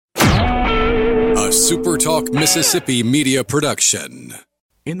SuperTalk Mississippi media production.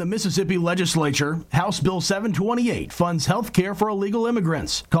 In the Mississippi legislature, House Bill 728 funds health care for illegal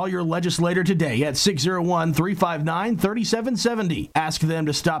immigrants. Call your legislator today at 601-359-3770. Ask them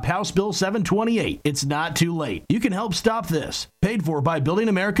to stop House Bill 728. It's not too late. You can help stop this. Paid for by Building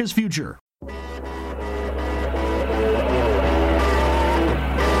America's Future.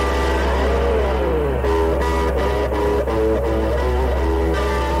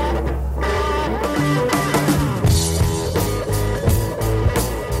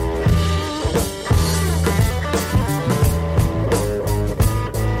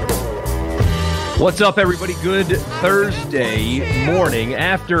 What's up, everybody? Good Thursday morning.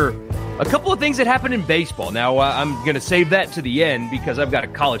 After a couple of things that happened in baseball. Now, I'm going to save that to the end because I've got a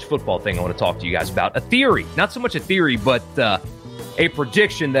college football thing I want to talk to you guys about. A theory. Not so much a theory, but a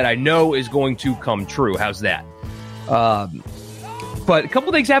prediction that I know is going to come true. How's that? But a couple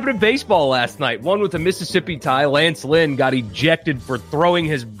of things happened in baseball last night. One with a Mississippi tie. Lance Lynn got ejected for throwing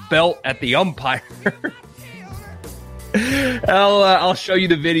his belt at the umpire. I'll show you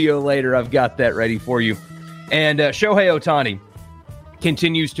the video later. I've got that ready for you. And Shohei Ohtani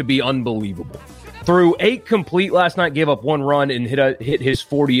continues to be unbelievable. Threw 8 complete last night, gave up 1 run, and hit his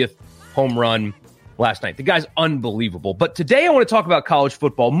 40th home run last night. The guy's unbelievable. But today I want to talk about college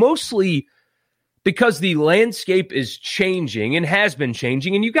football, mostly because the landscape is changing and has been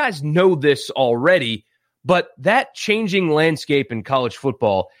changing, and you guys know this already, but that changing landscape in college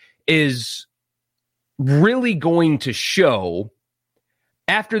football is really going to show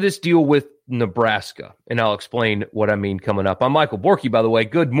after this deal with Nebraska, and I'll explain what I mean coming up. I'm Michael Borky, by the way.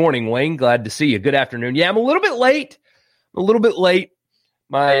 Good morning, Wayne. Glad to see you. Good afternoon. Yeah, I'm a little bit late.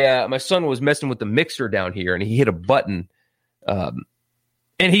 My son was messing with the mixer down here, and he hit a button, and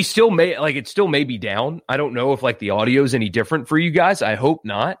he still it still may be down. I don't know if the audio is any different for you guys. I hope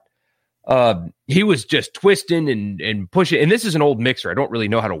not. He was just twisting and pushing, and this is an old mixer. I don't really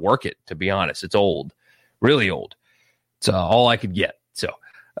know how to work it, to be honest. It's old. Really old. It's all I could get. So,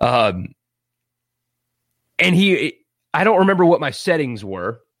 and I don't remember what my settings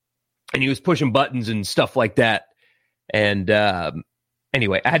were, and he was pushing buttons and stuff like that. And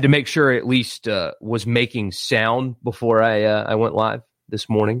anyway, I had to make sure at least was making sound before I went live this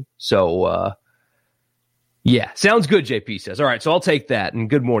morning. So, yeah, sounds good, JP says. All right, so I'll take that.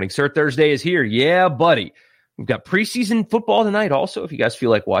 And good morning, sir. Thursday is here. Yeah, buddy. We've got preseason football tonight also, if you guys feel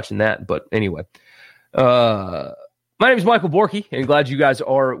like watching that. But anyway. My name is Michael Borky, and glad you guys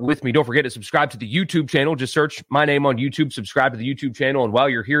are with me. Don't forget to subscribe to the YouTube channel. Just search my name on YouTube, subscribe to the YouTube channel, and while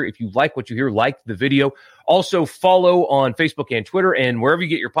you're here, if you like what you hear, like the video. Also, follow on Facebook and Twitter, and wherever you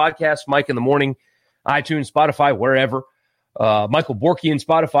get your podcasts, Mike in the Morning, iTunes, Spotify, wherever. Michael Borky and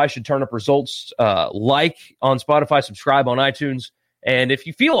Spotify should turn up results. Like on Spotify, subscribe on iTunes, and if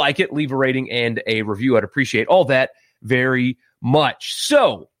you feel like it, leave a rating and a review. I'd appreciate all that very much.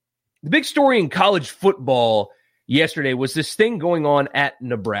 So, the big story in college football yesterday was this thing going on at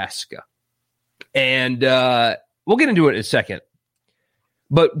Nebraska. And we'll get into it in a second.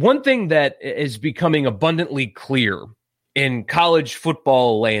 But one thing that is becoming abundantly clear in college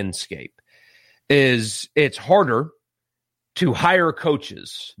football landscape is it's harder to hire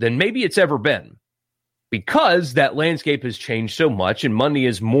coaches than maybe it's ever been, because that landscape has changed so much and money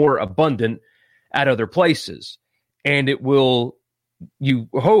is more abundant at other places. And it will, you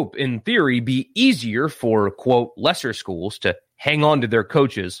hope, in theory, be easier for, quote, lesser schools to hang on to their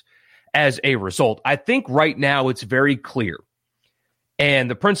coaches as a result. I think right now it's very clear. And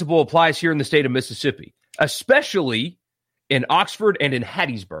the principle applies here in the state of Mississippi, especially in Oxford and in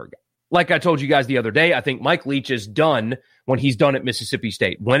Hattiesburg. Like I told you guys the other day, I think Mike Leach is done when he's done at Mississippi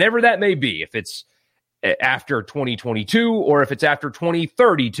State, whenever that may be. If it's after 2022 or if it's after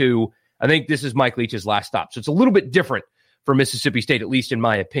 2032, I think this is Mike Leach's last stop. So it's a little bit different for Mississippi State, at least in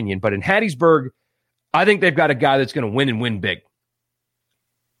my opinion. But in Hattiesburg, I think they've got a guy that's going to win and win big.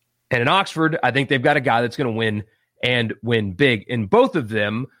 And in Oxford, I think they've got a guy that's going to win and win big. And both of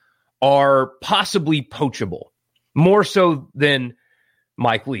them are possibly poachable, more so than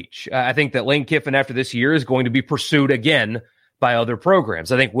Mike Leach. I think that Lane Kiffin, after this year, is going to be pursued again by other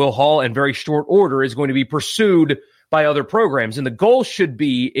programs. I think Will Hall, in very short order, is going to be pursued by other programs. And the goal should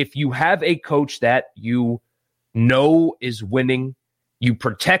be, if you have a coach that you know is winning, you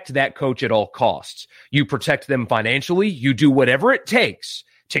protect that coach at all costs. You protect them financially. You do whatever it takes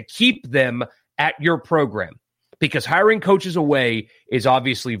to keep them at your program, because hiring coaches away is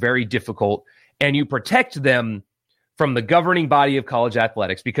obviously very difficult, and you protect them from the governing body of college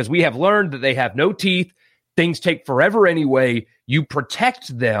athletics, because we have learned that they have no teeth. Things take forever anyway. You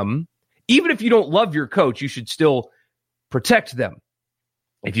protect them. Even if you don't love your coach, you should still protect them.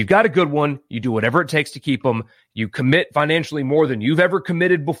 If you've got a good one, you do whatever it takes to keep them. You commit financially more than you've ever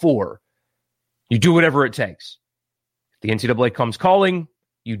committed before. You do whatever it takes. If the NCAA comes calling,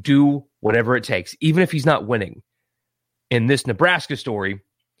 you do whatever it takes, even if he's not winning. And this Nebraska story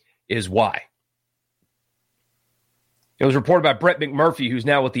is why. It was reported by Brett McMurphy, who's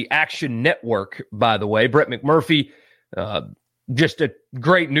now with the Action Network, by the way. Brett McMurphy, just a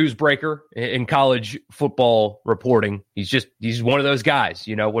great newsbreaker in college football reporting. He's one of those guys.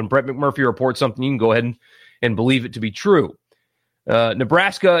 You know, when Brett McMurphy reports something, you can go ahead and believe it to be true.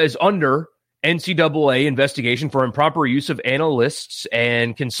 Nebraska is under NCAA investigation for improper use of analysts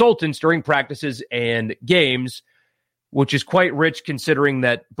and consultants during practices and games, which is quite rich considering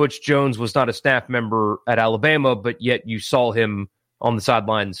that Butch Jones was not a staff member at Alabama, but yet you saw him on the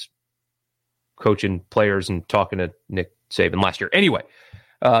sidelines coaching players and talking to Nick Saban last year. Anyway,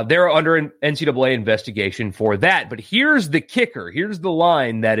 they're under an NCAA investigation for that. But here's the kicker. Here's the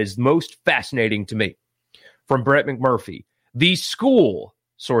line that is most fascinating to me from Brett McMurphy. The school,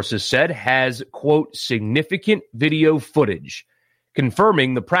 sources said, has, quote, significant video footage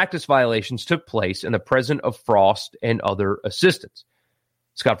confirming the practice violations took place in the presence of Frost and other assistants.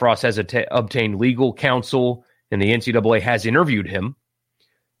 Scott Frost has obtained legal counsel, and the NCAA has interviewed him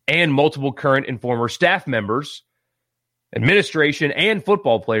and multiple current and former staff members, administration, and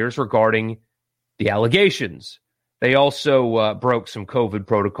football players regarding the allegations. They also broke some COVID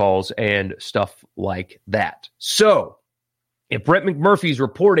protocols and stuff like that. So, if Brett McMurphy's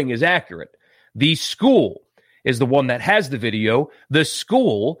reporting is accurate, the school is the one that has the video. The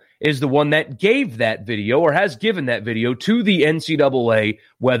school is the one that gave that video or has given that video to the NCAA,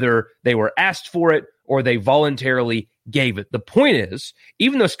 whether they were asked for it or they voluntarily gave it. The point is,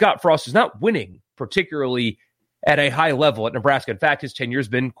 even though Scott Frost is not winning particularly at a high level at Nebraska, in fact, his tenure has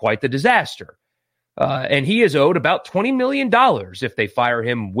been quite the disaster. And he is owed about $20 million if they fire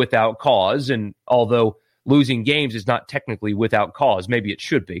him without cause. And although losing games is not technically without cause, maybe it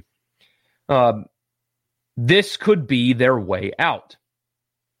should be. This could be their way out.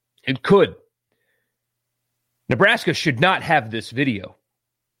 It could. Nebraska should not have this video.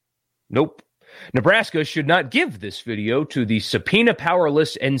 Nope. Nebraska should not give this video to the subpoena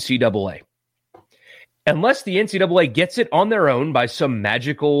powerless NCAA. Unless the NCAA gets it on their own by some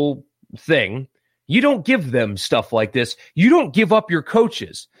magical thing, you don't give them stuff like this. You don't give up your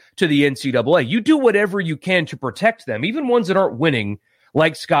coaches to the NCAA. You do whatever you can to protect them, even ones that aren't winning,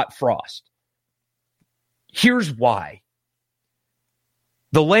 like Scott Frost. Here's why.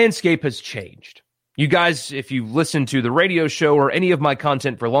 The landscape has changed. You guys, if you listen to the radio show or any of my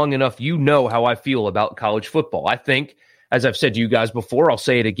content for long enough, you know how I feel about college football. I think, as I've said to you guys before, I'll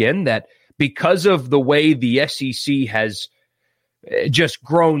say it again, that because of the way the SEC has just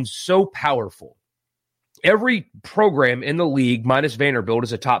grown so powerful, every program in the league, minus Vanderbilt,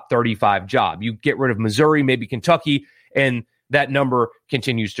 is a top 35 job. You get rid of Missouri, maybe Kentucky, and that number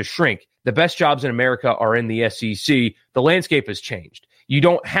continues to shrink. The best jobs in America are in the SEC. The landscape has changed. You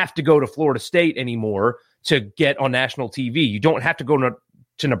don't have to go to Florida State anymore to get on national TV. You don't have to go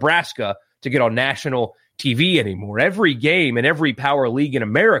to Nebraska to get on national TV anymore. Every game in every power league in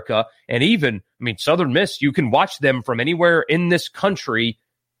America, and even, Southern Miss, you can watch them from anywhere in this country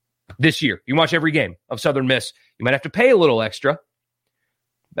this year. You can watch every game of Southern Miss. You might have to pay a little extra.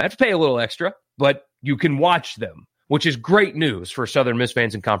 But you can watch them, which is great news for Southern Miss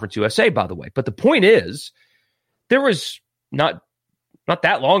fans in Conference USA, by the way. But the point is, there was not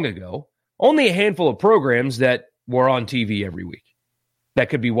that long ago, only a handful of programs that were on TV every week, that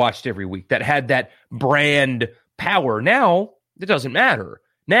could be watched every week, that had that brand power. Now, it doesn't matter.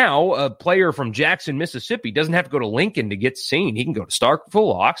 Now, a player from Jackson, Mississippi doesn't have to go to Lincoln to get seen. He can go to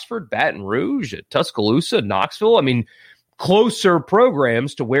Starkville, Oxford, Baton Rouge, Tuscaloosa, Knoxville. Closer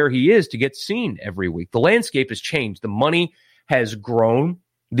programs to where he is to get seen every week. The landscape has changed. The money has grown.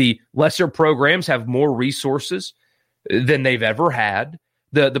 The lesser programs have more resources than they've ever had.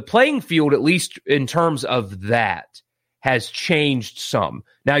 The playing field, at least in terms of that, has changed some.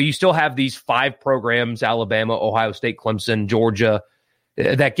 Now, you still have these 5 programs, Alabama, Ohio State, Clemson, Georgia,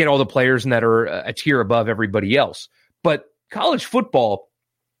 that get all the players and that are a tier above everybody else. But college football,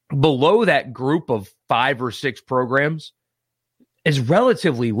 below that group of 5 or 6 programs, is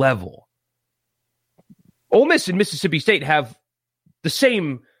relatively level. Ole Miss and Mississippi State have the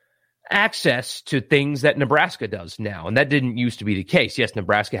same access to things that Nebraska does now, and that didn't used to be the case. Yes,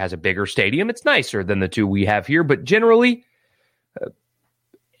 Nebraska has a bigger stadium. It's nicer than the 2 we have here, but generally,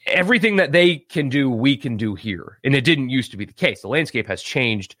 everything that they can do, we can do here, and it didn't used to be the case. The landscape has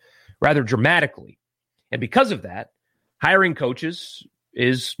changed rather dramatically, and because of that, hiring coaches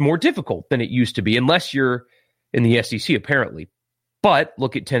is more difficult than it used to be, unless you're in the SEC, apparently. But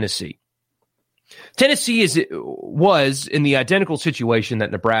look at Tennessee. Tennessee was in the identical situation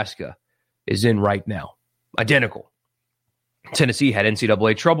that Nebraska is in right now. Identical. Tennessee had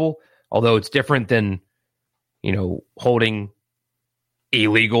NCAA trouble, although it's different than, holding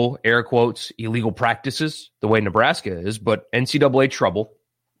illegal, air quotes, illegal practices the way Nebraska is, but NCAA trouble.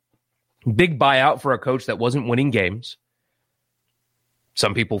 Big buyout for a coach that wasn't winning games.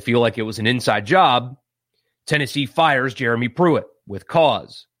 Some people feel like it was an inside job. Tennessee fires Jeremy Pruitt with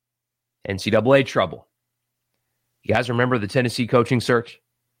cause. NCAA trouble. You guys remember the Tennessee coaching search?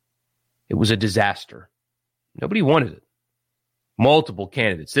 It was a disaster. Nobody wanted it. Multiple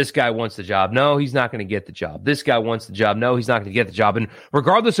candidates. This guy wants the job. No, he's not going to get the job. This guy wants the job. No, he's not going to get the job. And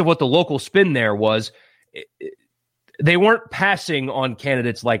regardless of what the local spin there was, they weren't passing on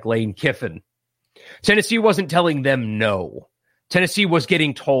candidates like Lane Kiffin. Tennessee wasn't telling them no. Tennessee was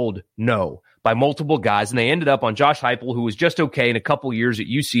getting told no by multiple guys, and they ended up on Josh Heupel, who was just okay in a couple years at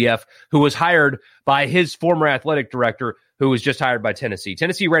UCF, who was hired by his former athletic director, who was just hired by Tennessee.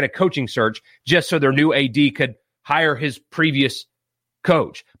 Tennessee ran a coaching search just so their new AD could hire his previous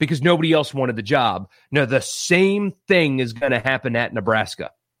coach because nobody else wanted the job. Now, the same thing is going to happen at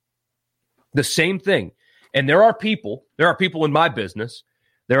Nebraska. The same thing. And there are people in my business,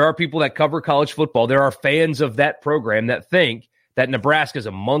 there are people that cover college football, there are fans of that program that think that Nebraska is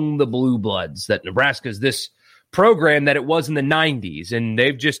among the blue bloods, that Nebraska is this program that it was in the 90s, and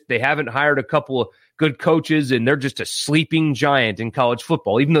they haven't hired a couple of good coaches, and they're just a sleeping giant in college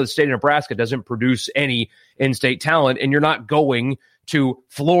football, even though the state of Nebraska doesn't produce any in-state talent, and you're not going to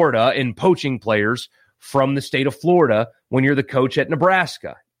Florida and poaching players from the state of Florida when you're the coach at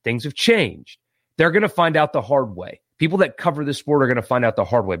Nebraska. Things have changed. They're going to find out the hard way. People that cover this sport are going to find out the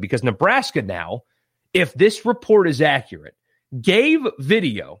hard way because Nebraska now, if this report is accurate, gave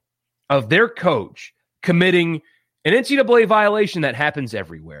video of their coach committing an NCAA violation that happens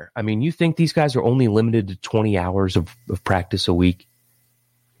everywhere. I mean, you think these guys are only limited to 20 hours of practice a week?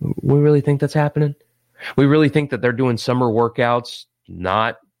 We really think that's happening? We really think that they're doing summer workouts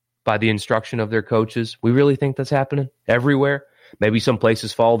not by the instruction of their coaches? We really think that's happening everywhere? Maybe some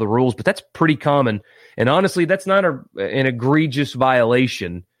places follow the rules, but that's pretty common. And honestly, that's not an egregious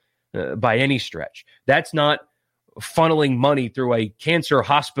violation by any stretch. That's not funneling money through a cancer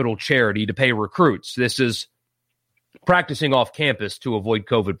hospital charity to pay recruits. This is practicing off campus to avoid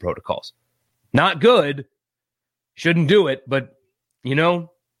COVID protocols. Not good. Shouldn't do it. But,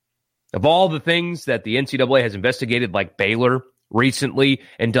 of all the things that the NCAA has investigated, like Baylor recently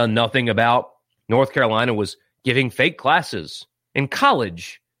and done nothing about, North Carolina was giving fake classes in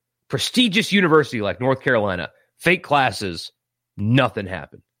college. Prestigious university like North Carolina. Fake classes. Nothing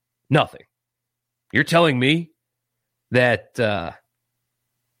happened. Nothing. You're telling me that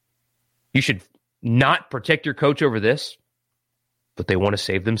you should not protect your coach over this, but they want to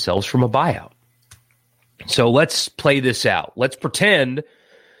save themselves from a buyout. So let's play this out. Let's pretend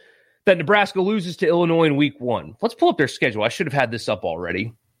that Nebraska loses to Illinois in week 1. Let's pull up their schedule. I should have had this up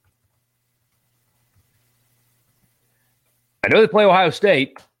already. I know they play Ohio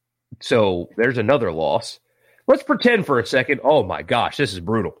State, so there's another loss. Let's pretend for a second. Oh my gosh, this is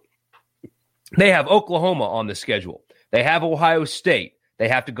brutal. They have Oklahoma on the schedule. They have Ohio State. They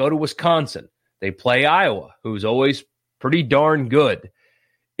have to go to Wisconsin. They play Iowa, who's always pretty darn good.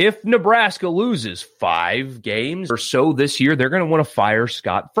 If Nebraska loses 5 games or so this year, they're going to want to fire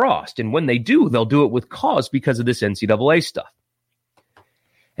Scott Frost. And when they do, they'll do it with cause because of this NCAA stuff.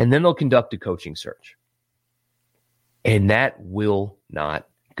 And then they'll conduct a coaching search. And that will not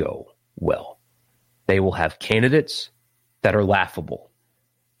go well. They will have candidates that are laughable.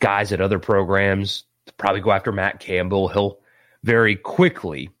 Guys at other programs probably go after Matt Campbell. He'll very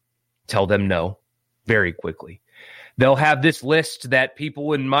quickly tell them no, very quickly. They'll have this list that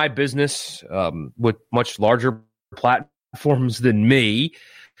people in my business with much larger platforms than me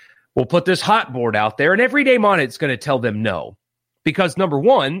will put this hot board out there, and every name on it's going to tell them no. Because, number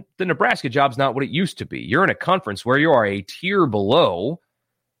one, the Nebraska job's not what it used to be. You're in a conference where you are a tier below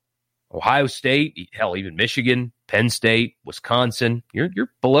Ohio State, hell, even Michigan, Penn State, Wisconsin. You're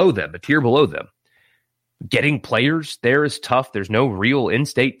below them, a tier below them. Getting players there is tough. There's no real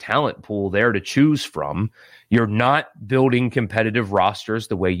in-state talent pool there to choose from. You're not building competitive rosters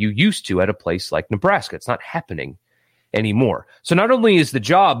the way you used to at a place like Nebraska. It's not happening anymore. So not only is the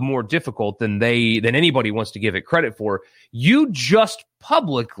job more difficult than anybody wants to give it credit for, you just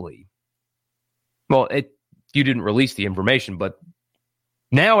publicly, you didn't release the information, but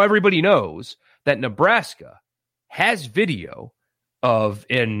now everybody knows that Nebraska has video of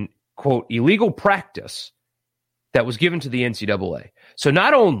an, quote, illegal practice that was given to the NCAA. So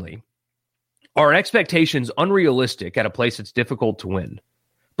not only Are expectations unrealistic at a place that's difficult to win?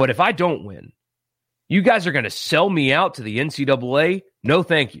 But if I don't win, you guys are going to sell me out to the NCAA? No,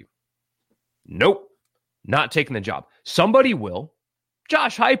 thank you. Nope. Not taking the job. Somebody will.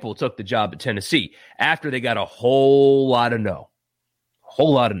 Josh Heupel took the job at Tennessee after they got a whole lot of no. A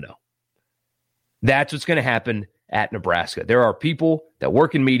whole lot of no. That's what's going to happen at Nebraska. There are people that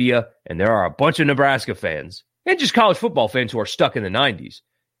work in media, and there are a bunch of Nebraska fans, and just college football fans who are stuck in the 90s,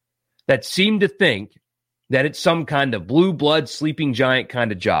 that seem to think that it's some kind of blue blood sleeping giant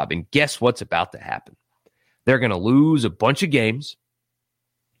kind of job. And guess what's about to happen? They're going to lose a bunch of games.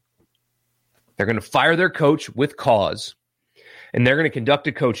 They're going to fire their coach with cause. And they're going to conduct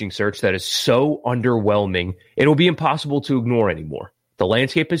a coaching search that is so underwhelming, it'll be impossible to ignore anymore. The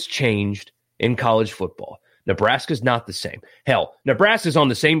landscape has changed in college football. Nebraska's not the same. Hell, Nebraska's on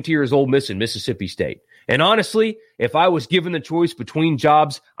the same tier as Ole Miss and Mississippi State. And honestly, if I was given the choice between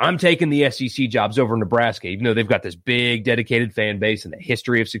jobs, I'm taking the SEC jobs over Nebraska, even though they've got this big, dedicated fan base and the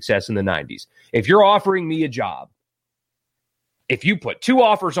history of success in the 90s. If you're offering me a job, if you put two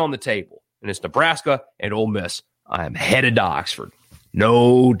offers on the table, and it's Nebraska and Ole Miss, I'm headed to Oxford.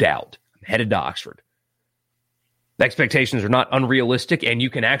 No doubt. I'm headed to Oxford. The expectations are not unrealistic, and you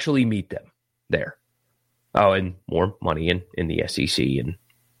can actually meet them there. Oh, and more money in the SEC and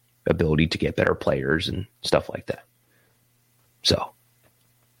ability to get better players and stuff like that. So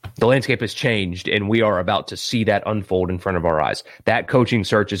the landscape has changed, and we are about to see that unfold in front of our eyes. That coaching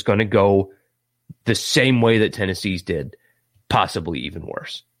search is going to go the same way that Tennessee's did, possibly even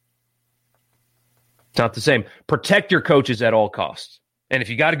worse. It's not the same. Protect your coaches at all costs. And if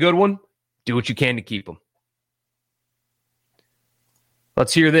you got a good one, do what you can to keep them.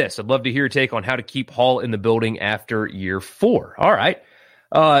 Let's hear this. I'd love to hear your take on how to keep Hall in the building after year 4. All right.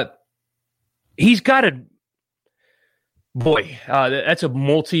 He's got a... Boy, that's a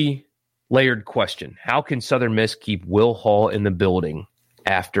multi-layered question. How can Southern Miss keep Will Hall in the building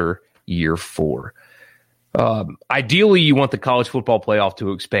after year 4? Ideally, you want the college football playoff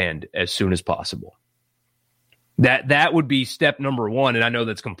to expand as soon as possible. That would be step number 1, and I know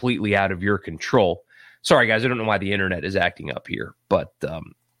that's completely out of your control. Sorry, guys, I don't know why the internet is acting up here. But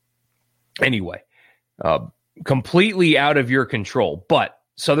anyway, completely out of your control. But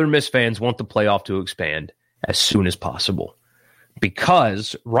Southern Miss fans want the playoff to expand as soon as possible.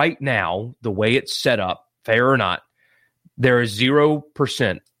 Because right now, the way it's set up, fair or not, there is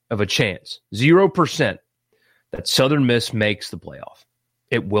 0% of a chance, 0% that Southern Miss makes the playoff.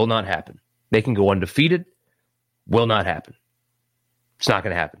 It will not happen. They can go undefeated. Will not happen. It's not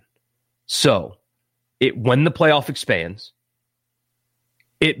going to happen. So, when the playoff expands,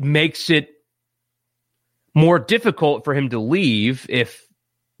 it makes it more difficult for him to leave if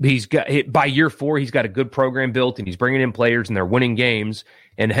he's got by year 4, he's got a good program built and he's bringing in players and they're winning games.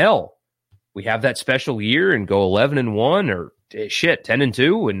 And hell, we have that special year and go 11-1 or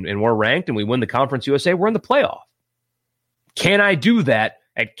 10-2 and we're ranked and we win the Conference USA. We're in the playoff. Can I do that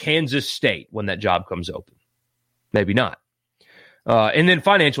at Kansas State when that job comes open? Maybe not. And then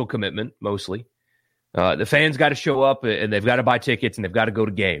financial commitment, mostly. The fans got to show up and they've got to buy tickets and they've got to go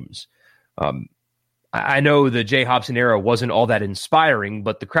to games. I know the Jay Hobson era wasn't all that inspiring,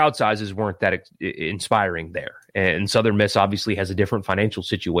 but the crowd sizes weren't that inspiring there. And Southern Miss obviously has a different financial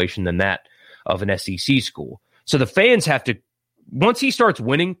situation than that of an SEC school. So the fans have to, once he starts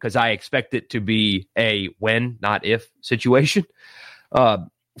winning, because I expect it to be a when, not if situation,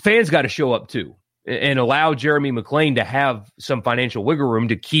 fans got to show up too and allow Jeremy McClain to have some financial wiggle room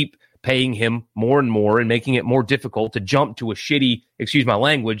to keep paying him more and more and making it more difficult to jump to a shitty, excuse my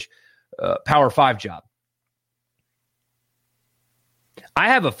language, Power 5 job. I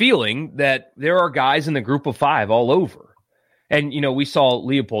have a feeling that there are guys in the group of 5 all over. And, we saw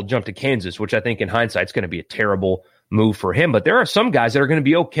Leopold jump to Kansas, which I think in hindsight is going to be a terrible move for him. But there are some guys that are going to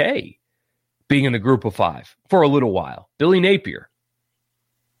be okay being in the group of 5 for a little while. Billy Napier.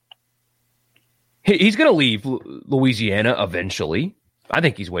 He's going to leave Louisiana eventually. I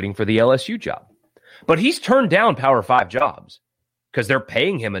think he's waiting for the LSU job. But he's turned down Power 5 jobs because they're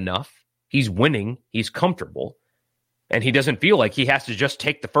paying him enough. He's winning. He's comfortable. And he doesn't feel like he has to just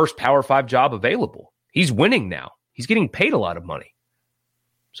take the first Power 5 job available. He's winning now. He's getting paid a lot of money.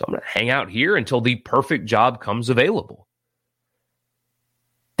 So I'm going to hang out here until the perfect job comes available.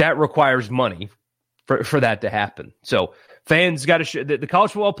 That requires money for that to happen. So fans got to the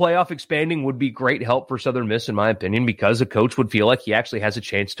college football playoff expanding would be great help for Southern Miss, in my opinion, because a coach would feel like he actually has a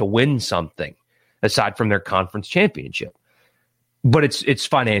chance to win something aside from their conference championship. But it's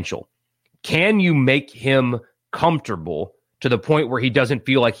financial. Can you make him comfortable to the point where he doesn't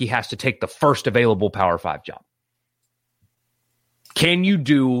feel like he has to take the first available Power 5 job? Can you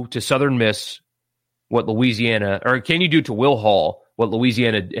do to Southern Miss what Louisiana, or can you do to Will Hall what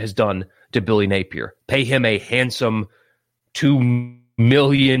Louisiana has done to Billy Napier? Pay him a handsome $2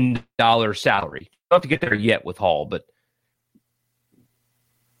 million salary. Don't have to get there yet with Hall, but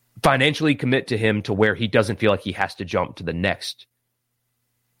financially commit to him to where he doesn't feel like he has to jump to the next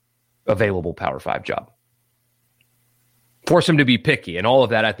available Power 5 job. Force him to be picky, and all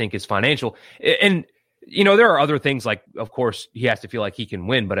of that, I think, is financial. And, you know, there are other things like, of course, he has to feel like he can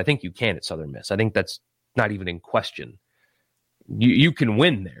win, but I think you can at Southern Miss. I think that's not even in question. You can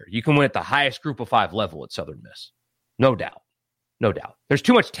win there. You can win at the highest Group of 5 level at Southern Miss. No doubt. No doubt. There's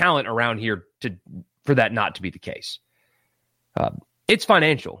too much talent around here for that not to be the case. It's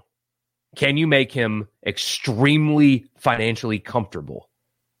financial. Can you make him extremely financially comfortable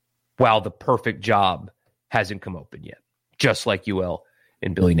while the perfect job hasn't come open yet? Just like UL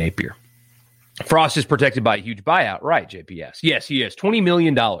and Billy Napier. Frost is protected by a huge buyout, right, JPS? Yes, he is. $20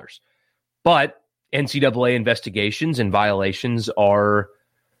 million. But NCAA investigations and violations are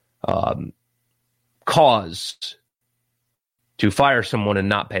cause to fire someone and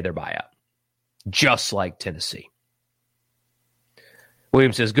not pay their buyout, just like Tennessee.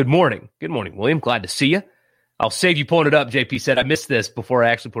 William says, good morning. Good morning, William. Glad to see you. I'll save you pulling it up, JP said. I missed this before I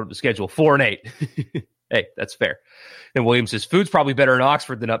actually put up the schedule. 4-8. Hey, that's fair. And William says, food's probably better in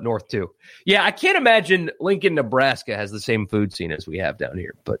Oxford than up north, too. Yeah, I can't imagine Lincoln, Nebraska has the same food scene as we have down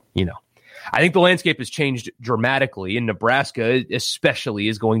here. But, you know, I think the landscape has changed dramatically. And Nebraska especially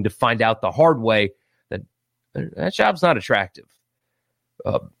is going to find out the hard way that job's not attractive.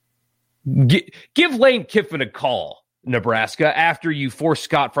 Give Lane Kiffin a call, Nebraska, after you force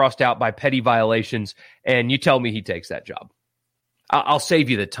Scott Frost out by petty violations, and you tell me he takes that job. I'll save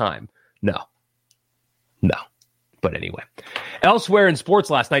you the time. No. But anyway, elsewhere in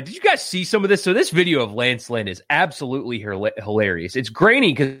sports last night, did you guys see some of this? So this video of Lance Lynn is absolutely hilarious. It's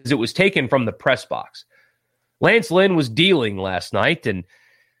grainy because it was taken from the press box. Lance Lynn was dealing last night, and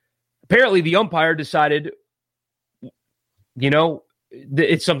apparently the umpire decided, you know,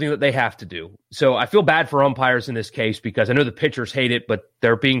 it's something that they have to do. So I feel bad for umpires in this case because I know the pitchers hate it, but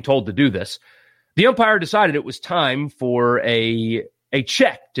they're being told to do this. The umpire decided it was time for a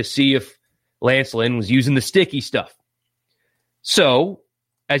check to see if Lance Lynn was using the sticky stuff. So,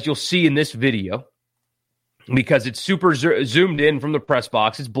 as you'll see in this video, because it's super zoomed in from the press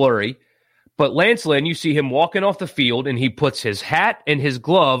box, it's blurry, but Lance Lynn, you see him walking off the field, and he puts his hat and his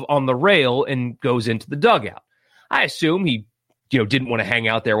glove on the rail and goes into the dugout. I assume he, didn't want to hang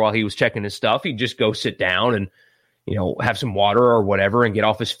out there while he was checking his stuff. He'd just go sit down and, have some water or whatever and get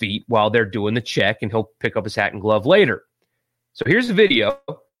off his feet while they're doing the check, and he'll pick up his hat and glove later. So here's the video.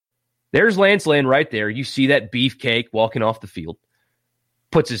 There's Lance Lynn right there. You see that beefcake walking off the field.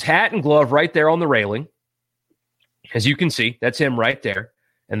 Puts his hat and glove right there on the railing. As you can see, that's him right there.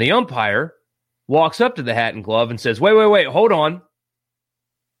 And the umpire walks up to the hat and glove and says, wait, hold on.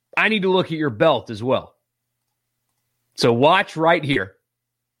 I need to look at your belt as well. So watch right here.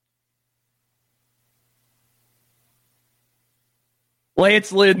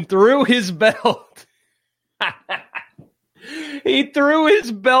 Lance Lynn threw his belt. He threw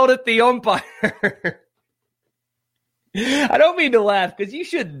his belt at the umpire. I don't mean to laugh because you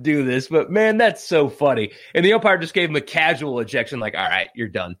shouldn't do this, but man, that's so funny. And the umpire just gave him a casual ejection, like, all right, you're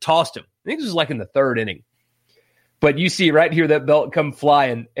done. Tossed him. I think this was like in the third inning. But you see right here that belt come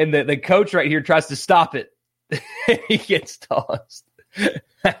flying, and the coach right here tries to stop it. He gets tossed.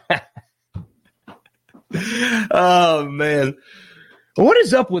 Oh, man. What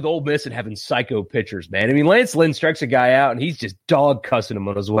is up with Ole Miss and having psycho pitchers, man? I mean, Lance Lynn strikes a guy out, and he's just dog cussing him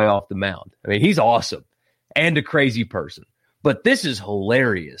on his way off the mound. I mean, he's awesome and a crazy person. But this is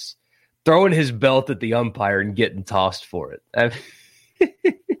hilarious. Throwing his belt at the umpire and getting tossed for it.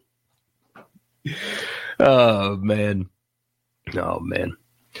 Oh, man.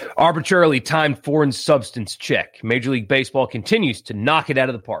 Arbitrarily timed foreign substance check. Major League Baseball continues to knock it out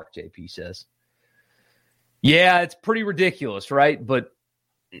of the park, JP says. Yeah, it's pretty ridiculous, right? But,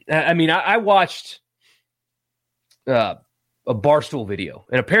 I mean, I watched a Barstool video,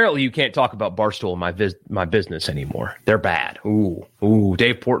 and apparently you can't talk about Barstool in my business anymore. They're bad. Ooh,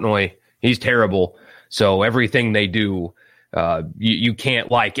 Dave Portnoy, he's terrible. So everything they do, you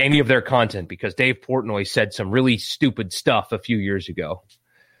can't like any of their content because Dave Portnoy said some really stupid stuff a few years ago.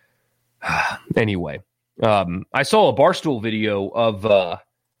 Anyway, I saw a Barstool video of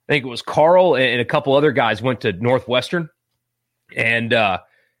I think it was Carl and a couple other guys went to Northwestern and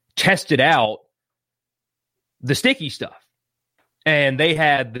tested out the sticky stuff. And they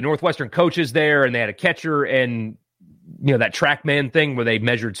had the Northwestern coaches there, and they had a catcher and, that TrackMan thing where they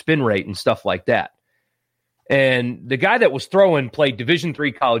measured spin rate and stuff like that. And the guy that was throwing played Division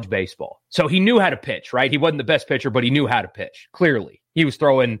III college baseball. So he knew how to pitch, right? He wasn't the best pitcher, but he knew how to pitch, clearly. He was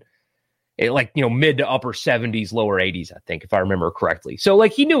throwing mid to upper 70s, lower 80s, I think, if I remember correctly. So,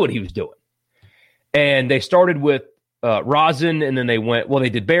 he knew what he was doing. And they started with rosin, and then they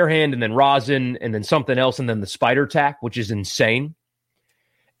did bare hand, and then rosin, and then something else, and then the spider tack, which is insane.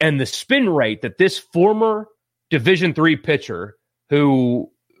 And the spin rate that this former Division III pitcher, who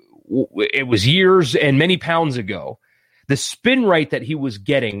it was years and many pounds ago, the spin rate that he was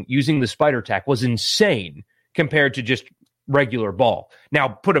getting using the spider tack was insane compared to just regular ball. Now,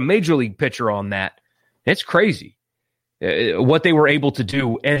 put a major league pitcher on that, it's crazy what they were able to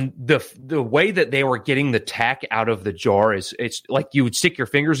do. And the way that they were getting the tack out of the jar it's like you would stick your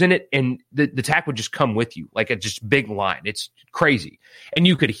fingers in it and the tack would just come with you, like a just big line. It's crazy. And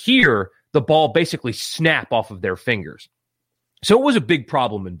you could hear the ball basically snap off of their fingers. So it was a big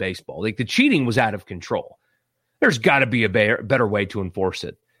problem in baseball. The cheating was out of control. There's got to be a better way to enforce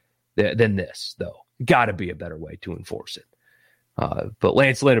it than this, though. Got to be a better way to enforce it. But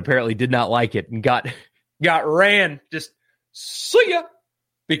Lance Lynn apparently did not like it and got ran. Just see ya,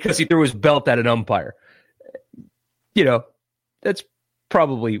 because he threw his belt at an umpire. That's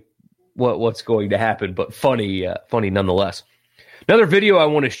probably what's going to happen, but funny nonetheless. Another video I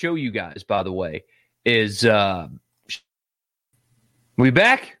want to show you guys, by the way, is we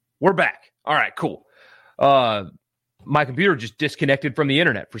back? We're back. All right, cool. My computer just disconnected from the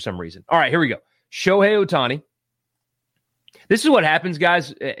internet for some reason. All right, here we go. Shohei Ohtani. This is what happens,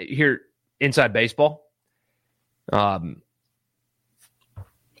 guys, here inside baseball. I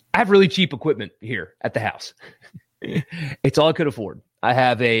have really cheap equipment here at the house. It's all I could afford. I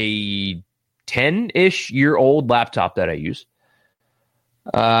have a 10-ish year old laptop that I use.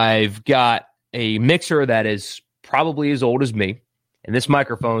 I've got a mixer that is probably as old as me. And this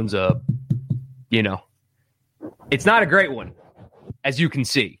microphone's it's not a great one, as you can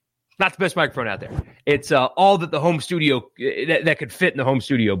see. Not the best microphone out there. It's all that the home studio, that could fit in the home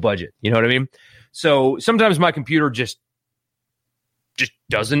studio budget. You know what I mean? So sometimes my computer just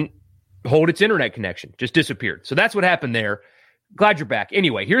doesn't hold its internet connection. Just disappeared. So that's what happened there. Glad you're back.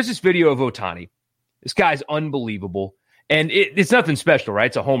 Anyway, here's this video of Ohtani. This guy's unbelievable. And it's nothing special, right?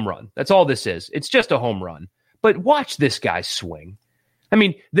 It's a home run. That's all this is. It's just a home run. But watch this guy swing. I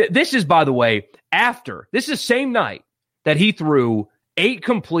mean, this is, by the way, this is the same night that he threw 8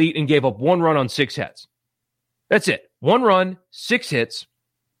 complete and gave up 1 run on 6 hits. That's it. 1 run, 6 hits,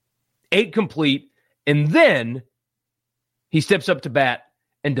 8 complete, and then he steps up to bat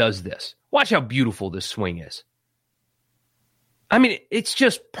and does this. Watch how beautiful this swing is. I mean, it's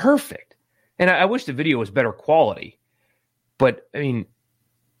just perfect. And I wish the video was better quality. But, I mean,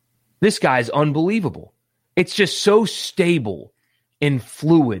 this guy's unbelievable. It's just so stable and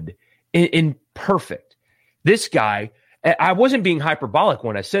fluid and perfect. This guy, I wasn't being hyperbolic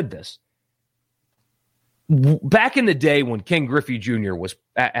when I said this. Back in the day when Ken Griffey Jr. was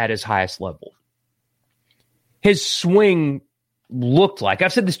at his highest level, his swing looked like,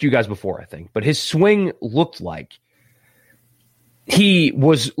 I've said this to you guys before, I think, but his swing looked like he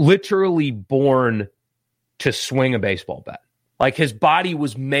was literally born to swing a baseball bat. Like his body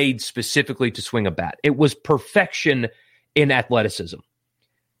was made specifically to swing a bat. It was perfection in athleticism.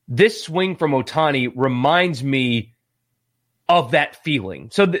 This swing from Ohtani reminds me of that feeling.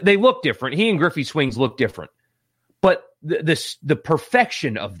 So they look different. He and Griffey swings look different. But the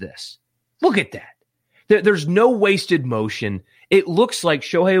perfection of this, look at that. There's no wasted motion. It looks like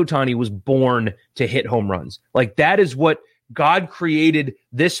Shohei Ohtani was born to hit home runs. Like that is what God created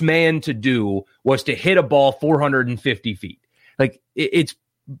this man to do, was to hit a ball 450 feet. Like it's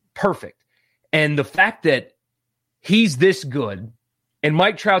perfect. And the fact that he's this good and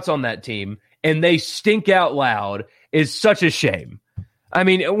Mike Trout's on that team and they stink out loud is such a shame. I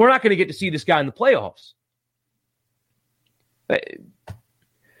mean, we're not going to get to see this guy in the playoffs.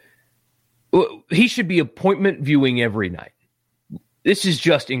 He should be appointment viewing every night. This is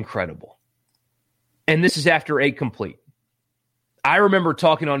just incredible. And this is after 8 complete. I remember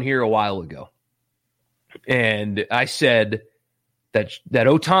talking on here a while ago, and I said that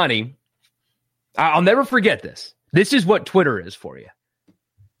Ohtani, I'll never forget this. This is what Twitter is for you.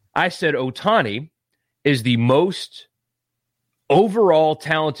 I said Ohtani is the most overall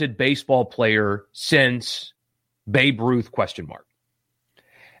talented baseball player since Babe Ruth ?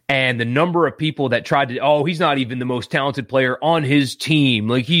 And the number of people that tried to, he's not even the most talented player on his team.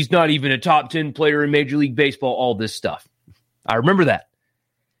 Like he's not even a top 10 player in Major League Baseball, all this stuff. I remember that.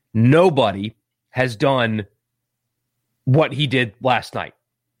 Nobody has done what he did last night.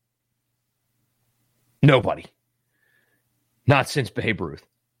 Nobody. Not since Babe Ruth.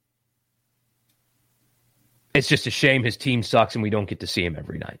 It's just a shame his team sucks and we don't get to see him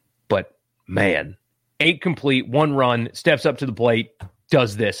every night. But, man, 8 complete, 1 run, steps up to the plate,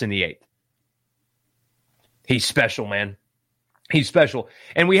 does this in the 8th. He's special, man. He's special.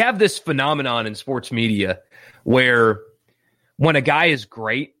 And we have this phenomenon in sports media where when a guy is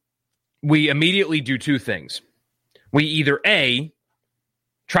great, we immediately do 2 things. We either, A,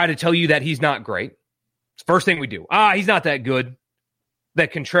 try to tell you that he's not great. It's the first thing we do. He's not that good.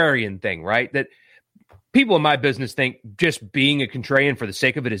 That contrarian thing, right? That people in my business think just being a contrarian for the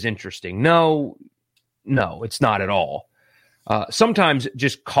sake of it is interesting. No, it's not at all. Sometimes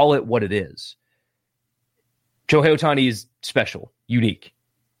just call it what it is. Shohei Ohtani is special, unique.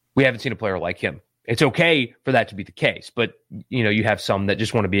 We haven't seen a player like him. It's okay for that to be the case, but you have some that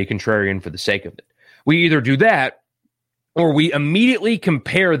just want to be a contrarian for the sake of it. We either do that or we immediately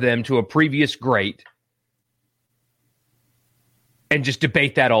compare them to a previous great and just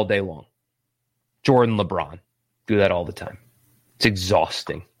debate that all day long. Jordan, LeBron do that all the time. It's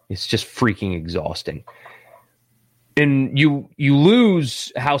exhausting. It's just freaking exhausting. And you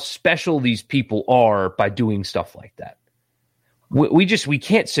lose how special these people are by doing stuff like that. We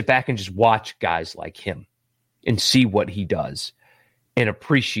can't sit back and just watch guys like him and see what he does and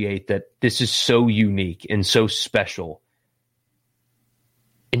appreciate that this is so unique and so special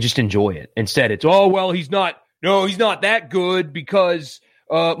and just enjoy it. Instead, it's, he's not that good because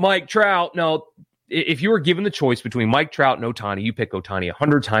Mike Trout. No, if you were given the choice between Mike Trout and Ohtani, you pick Ohtani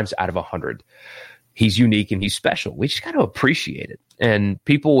 100 times out of 100. He's unique and he's special. We just got to appreciate it. And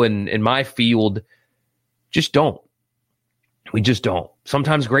people in my field just don't. We just don't.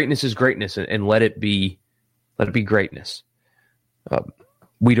 Sometimes greatness is greatness, and let it be greatness.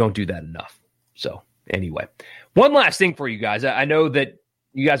 We don't do that enough. So anyway, one last thing for you guys. I know that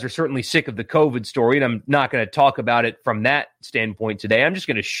you guys are certainly sick of the COVID story, and I'm not going to talk about it from that standpoint today. I'm just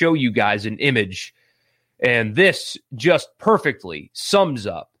going to show you guys an image, and this just perfectly sums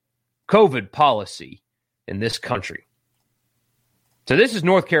up COVID policy in this country. So this is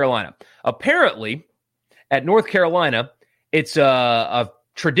North Carolina. Apparently, at North Carolina, it's a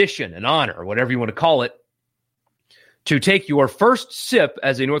tradition, an honor, whatever you want to call it, to take your first sip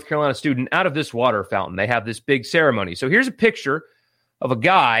as a North Carolina student out of this water fountain. They have this big ceremony. So here's a picture of a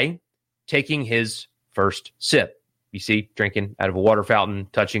guy taking his first sip. You see, drinking out of a water fountain,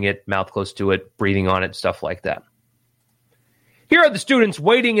 touching it, mouth close to it, breathing on it, stuff like that. Here are the students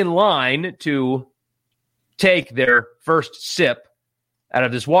waiting in line to take their first sip out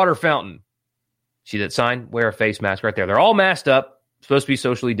of this water fountain. See that sign? Wear a face mask right there. They're all masked up, supposed to be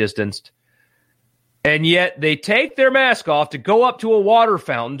socially distanced. And yet they take their mask off to go up to a water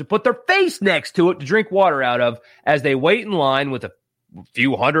fountain to put their face next to it to drink water out of as they wait in line with a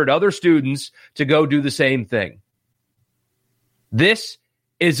few hundred other students to go do the same thing. This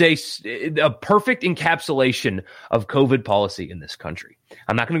is a perfect encapsulation of COVID policy in this country.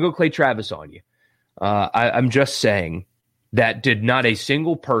 I'm not going to go Clay Travis on you. I'm just saying that did not a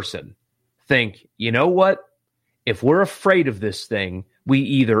single person think, you know what? If we're afraid of this thing, we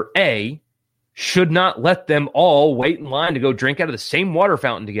either A, should not let them all wait in line to go drink out of the same water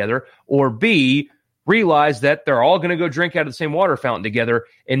fountain together, or B, realize that they're all going to go drink out of the same water fountain together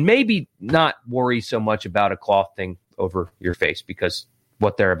and maybe not worry so much about a cloth thing over your face, because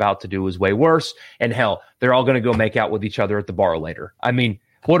what they're about to do is way worse. And hell, they're all going to go make out with each other at the bar later. I mean,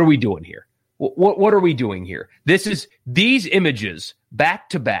 what are we doing here? What are we doing here? These images back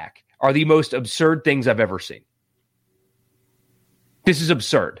to back are the most absurd things I've ever seen. This is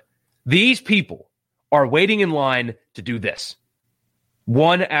absurd. These people are waiting in line to do this.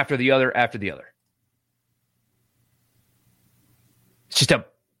 One after the other after the other. It's just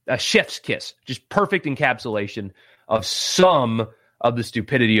a chef's kiss. Just perfect encapsulation of some of the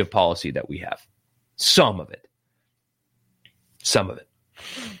stupidity of policy that we have. Some of it.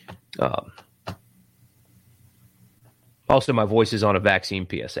 Also, my voice is on a vaccine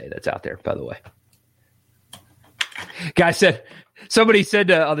PSA that's out there, by the way. Somebody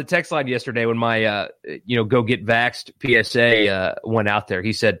said on the text line yesterday when my, go get vaxxed PSA went out there,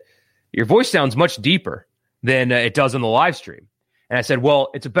 he said, your voice sounds much deeper than it does on the live stream. And I said,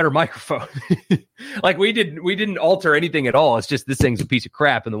 well, it's a better microphone. Like we didn't alter anything at all. It's just this thing's a piece of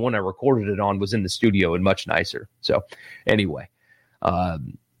crap. And the one I recorded it on was in the studio and much nicer. So anyway,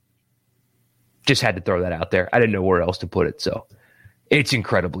 just had to throw that out there. I didn't know where else to put it. So it's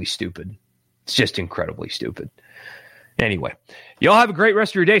incredibly stupid. It's just incredibly stupid. Anyway, y'all have a great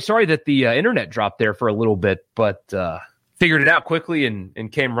rest of your day. Sorry that the internet dropped there for a little bit, but figured it out quickly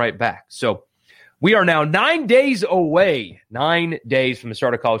and came right back. So we are now 9 days away, 9 days from the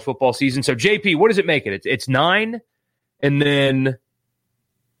start of college football season. So, JP, what does it make it? It's 9 and then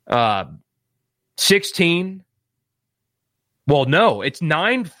 16. Well, no, it's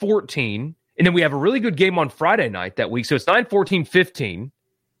 9-14. And then we have a really good game on Friday night that week. So it's 9-14, 15,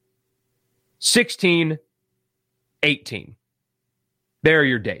 16, 18. There are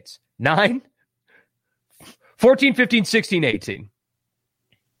your dates. 9, 14, 15, 16, 18.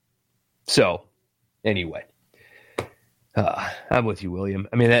 So, anyway. I'm with you, William.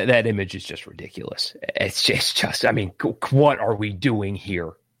 I mean, that image is just ridiculous. It's just, I mean, what are we doing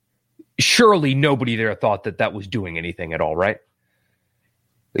here? Surely nobody there thought that was doing anything at all, right?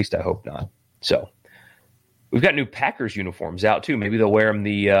 At least I hope not. So, we've got new Packers uniforms out, too. Maybe they'll wear them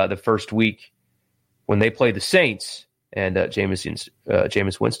the first week when they play the Saints and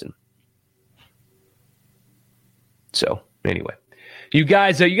Jameis Winston. So, anyway. You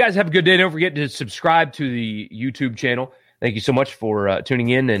guys have a good day. Don't forget to subscribe to the YouTube channel. Thank you so much for tuning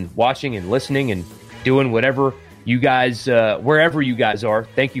in and watching and listening and doing whatever you guys, wherever you guys are.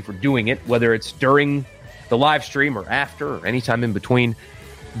 Thank you for doing it, whether it's during the live stream or after or anytime in between.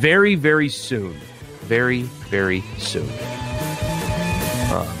 Very, very soon. Very, very soon.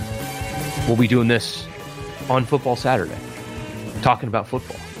 We'll be doing this on Football Saturday, talking about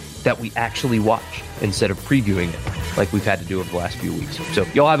football that we actually watch instead of previewing it like we've had to do over the last few weeks. So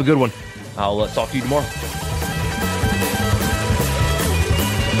y'all have a good one. I'll talk to you tomorrow.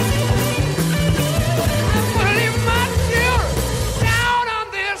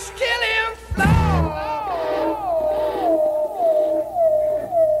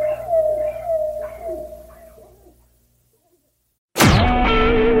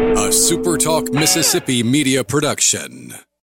 A SuperTalk Mississippi media production.